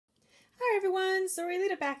everyone,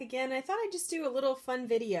 Zorilita back again. I thought I'd just do a little fun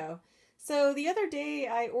video. So the other day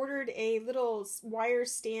I ordered a little wire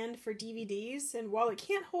stand for DVDs, and while it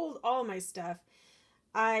can't hold all my stuff,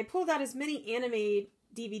 I pulled out as many anime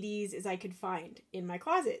DVDs as I could find in my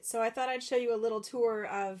closet. So I thought I'd show you a little tour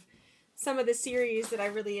of some of the series that I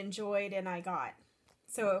really enjoyed and I got.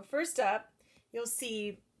 So first up, you'll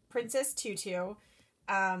see Princess Tutu.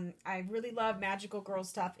 I really love magical girl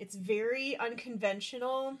stuff. It's very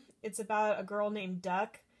unconventional. It's about a girl named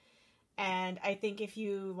Duck. And I think if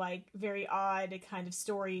you like very odd kind of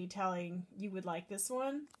storytelling, you would like this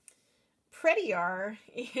one. Prettier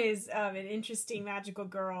is an interesting magical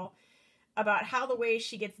girl about how the way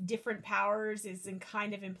she gets different powers is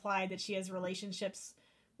kind of implied that she has relationships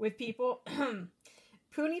with people.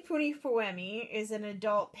 Puni Puni Poemi is an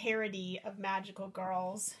adult parody of magical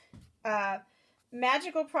girls.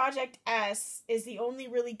 Magical Project S is the only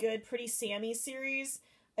really good Pretty Sammy series,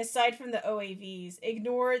 aside from the OAVs.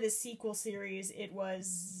 Ignore the sequel series, it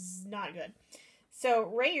was not good. So,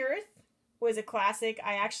 Ray Earth was a classic.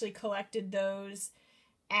 I actually collected those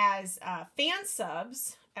as fan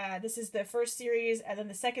subs. This is the first series, and then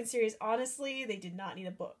the second series, honestly, they did not need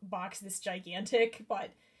a box this gigantic, but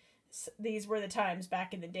these were the times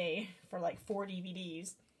back in the day for like 4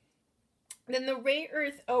 DVDs. Then the Ray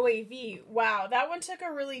Earth OAV, wow, that one took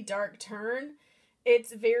a really dark turn.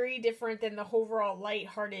 It's very different than the overall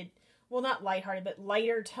lighthearted, well, not lighthearted, but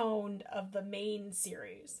lighter toned of the main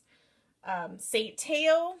series. Saint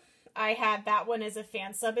Tail, I had that one as a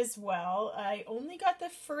fan sub as well. I only got the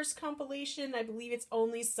first compilation. I believe it's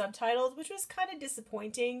only subtitled, which was kind of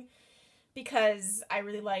disappointing because I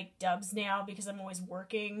really like dubs now because I'm always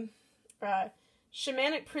working.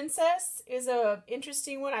 Shamanic Princess is a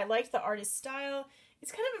interesting one. I like the artist style.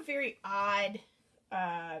 It's kind of a very odd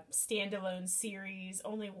standalone series.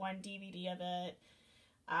 Only one DVD of it.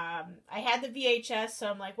 I had the VHS, so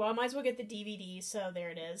I'm like, well, I might as well get the DVD. So there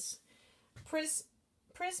it is.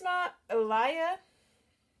 Prisma Elia.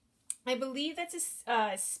 I believe that's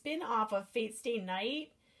a spin-off of Fate Stay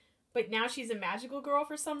Night, but now she's a magical girl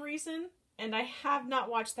for some reason, and I have not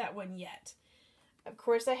watched that one yet. Of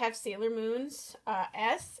course, I have Sailor Moon's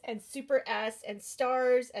S and Super S and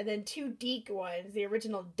Stars, and then 2 Deke ones, the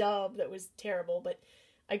original dub that was terrible, but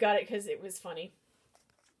I got it because it was funny.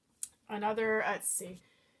 Another, let's see,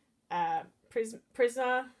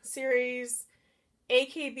 Prisma series,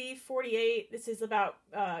 AKB48. This is about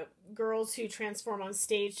girls who transform on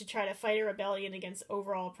stage to try to fight a rebellion against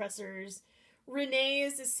overall oppressors. Renee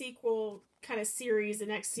is the sequel kind of series, the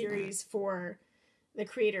next series for the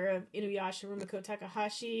creator of Inuyasha, Rumiko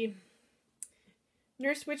Takahashi.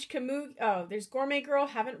 Nurse Witch Kamugi. Oh, there's Gourmet Girl.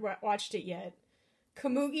 Haven't watched it yet.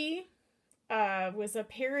 Kamugi was a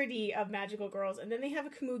parody of Magical Girls. And then they have a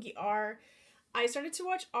Kamugi R. I started to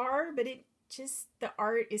watch R, but it just, the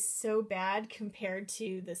art is so bad compared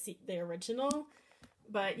to the original.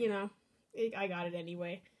 But, you know, I got it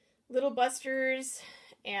anyway. Little Busters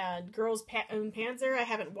and Girls Own Panzer. I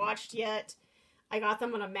haven't watched yet. I got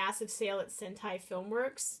them on a massive sale at Sentai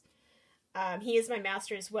Filmworks. He is my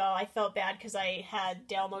master as well. I felt bad because I had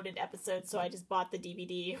downloaded episodes, so I just bought the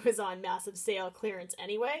DVD. It was on massive sale clearance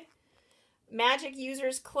anyway. Magic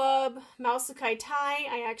Users Club, Mausukai Tai.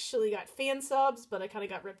 I actually got fan subs, but I kind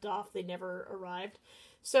of got ripped off. They never arrived.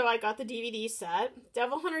 So I got the DVD set.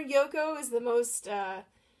 Devil Hunter Yoko is the most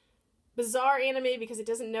bizarre anime because it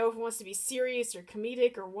doesn't know if it wants to be serious or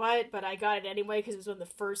comedic or what, but I got it anyway because it was one of the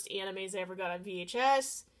first animes I ever got on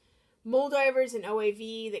VHS. Moldivers and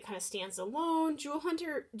OAV that kind of stands alone. Jewel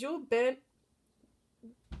Bem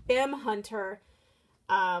Hunter.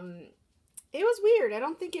 It was weird. I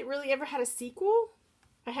don't think it really ever had a sequel.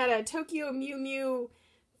 I had a Tokyo Mew Mew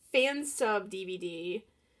fan sub DVD,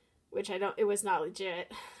 which it was not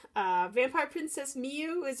legit. Vampire Princess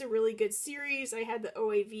Miyu is a really good series. I had the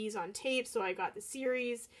OAVs on tape, so I got the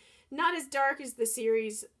series. Not as dark as the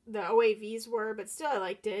series the OAVs were, but still I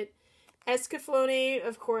liked it. Escaflowne,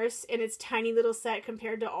 of course, in its tiny little set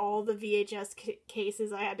compared to all the VHS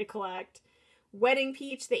cases I had to collect. Wedding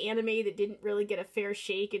Peach, the anime that didn't really get a fair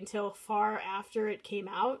shake until far after it came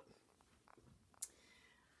out.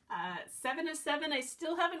 7 of 7, I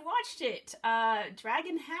still haven't watched it.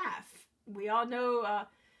 Dragon Half. We all know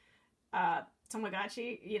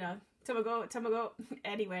Tamagotchi, you know, Tamago.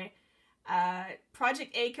 Anyway,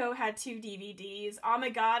 Project Eiko had 2 DVDs.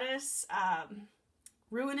 Goddess,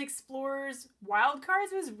 Ruin Explorers, Wild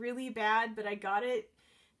Cards was really bad, but I got it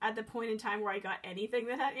at the point in time where I got anything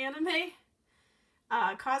that had anime.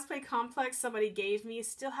 Cosplay Complex, somebody gave me,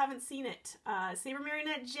 still haven't seen it. Saber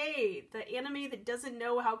Marionette J, the anime that doesn't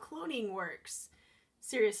know how cloning works.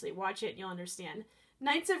 Seriously, watch it and you'll understand.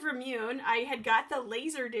 Knights of Remune, I had got the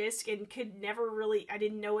laser disc and could never really, I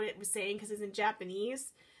didn't know what it was saying because it's in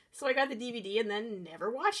Japanese. So I got the DVD and then never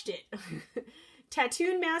watched it.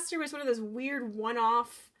 Tattooed Master was one of those weird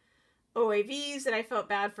one-off OAVs that I felt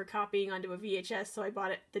bad for copying onto a VHS, so I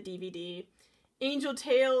bought the DVD. Angel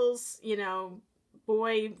Tales, you know,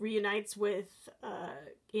 boy reunites with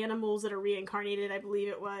animals that are reincarnated, I believe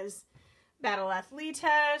it was. Battle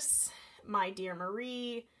Athletes, My Dear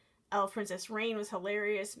Marie, Elf Princess Rain was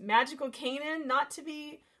hilarious. Magical Kanan, not to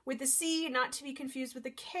be with the C, not to be confused with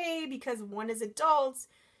the K, because one is adults,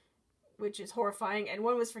 which is horrifying, and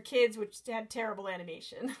one was for kids, which had terrible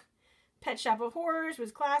animation. Pet Shop of Horrors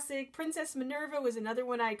was classic. Princess Minerva was another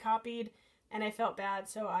one I copied, and I felt bad,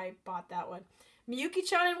 so I bought that one.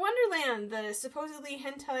 Miyuki-chan in Wonderland, the supposedly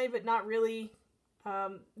hentai, but not really,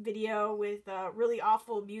 video with really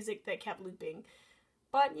awful music that kept looping.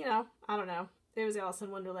 But, you know, I don't know. It was Alice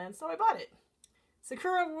in Wonderland, so I bought it.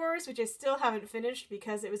 Sakura Wars, which I still haven't finished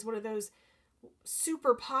because it was one of those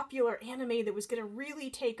super popular anime that was going to really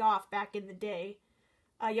take off back in the day.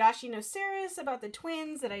 Yashi no Ceres, about the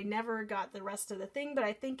twins, that I never got the rest of the thing, but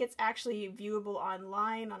I think it's actually viewable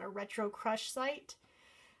online on a Retro Crush site.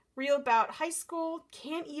 Real About High School,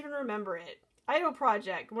 can't even remember it. Idol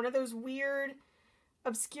Project, one of those weird,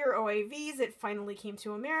 obscure OAVs that finally came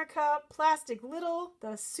to America. Plastic Little,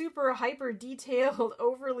 the super hyper-detailed,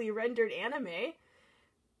 overly rendered anime,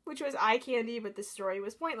 which was eye candy, but the story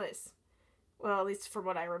was pointless. Well, at least from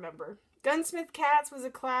what I remember. Gunsmith Cats was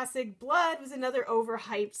a classic. Blood was another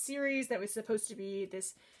overhyped series that was supposed to be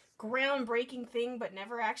this groundbreaking thing, but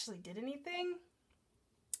never actually did anything.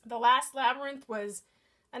 The Last Labyrinth was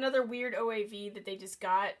another weird OAV that they just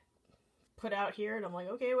got put out here, and I'm like,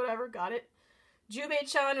 okay, whatever, got it.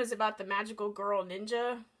 Jubei-chan was about the magical girl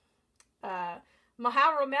ninja.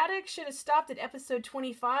 Maharomatic should have stopped at episode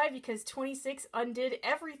 25 because 26 undid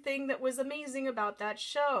everything that was amazing about that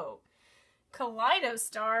show. Kaleido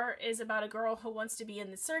Star is about a girl who wants to be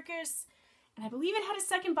in the circus, and I believe it had a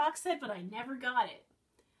second box set, but I never got it.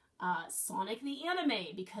 Sonic the Anime,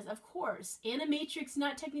 because of course, Animatrix,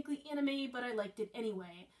 not technically anime, but I liked it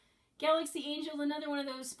anyway. Galaxy Angel, another one of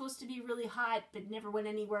those supposed to be really hot, but never went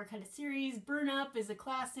anywhere kind of series. Burn Up is a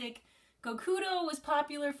classic. Gokudo was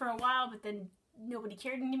popular for a while, but then nobody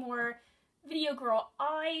cared anymore. Video Girl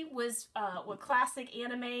I was a classic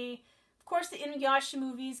anime. Of course, the Inuyasha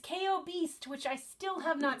movies. KO Beast, which I still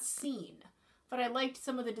have not seen, but I liked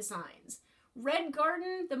some of the designs. Red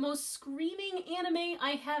Garden, the most screaming anime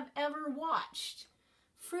I have ever watched.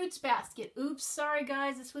 Fruits Basket. Oops, sorry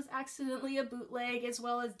guys, this was accidentally a bootleg, as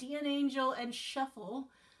well as DN Angel and Shuffle,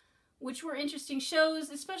 which were interesting shows,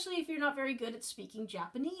 especially if you're not very good at speaking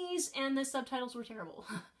Japanese, and the subtitles were terrible.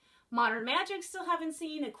 Modern Magic, still haven't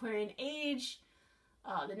seen. Aquarian Age.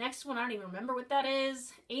 The next one, I don't even remember what that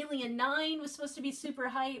is. Alien 9 was supposed to be super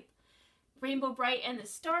hype. Rainbow Bright and the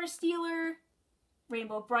Star Stealer.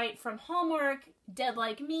 Rainbow Bright from Hallmark. Dead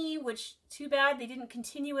Like Me, which, too bad they didn't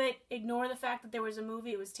continue it. Ignore the fact that there was a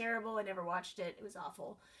movie. It was terrible. I never watched it. It was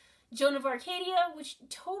awful. Joan of Arcadia, which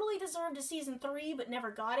totally deserved a season 3, but never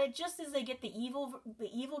got it. Just as they get the evil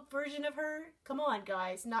version of her. Come on,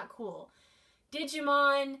 guys. Not cool.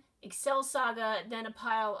 Digimon, Excel Saga, then a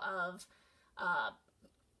pile of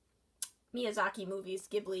Miyazaki movies,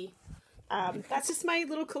 Ghibli. That's just my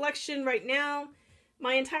little collection right now.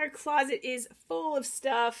 My entire closet is full of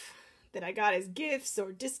stuff that I got as gifts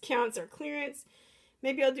or discounts or clearance.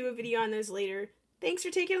 Maybe I'll do a video on those later. Thanks for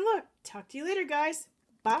taking a look. Talk to you later, guys.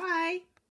 Bye!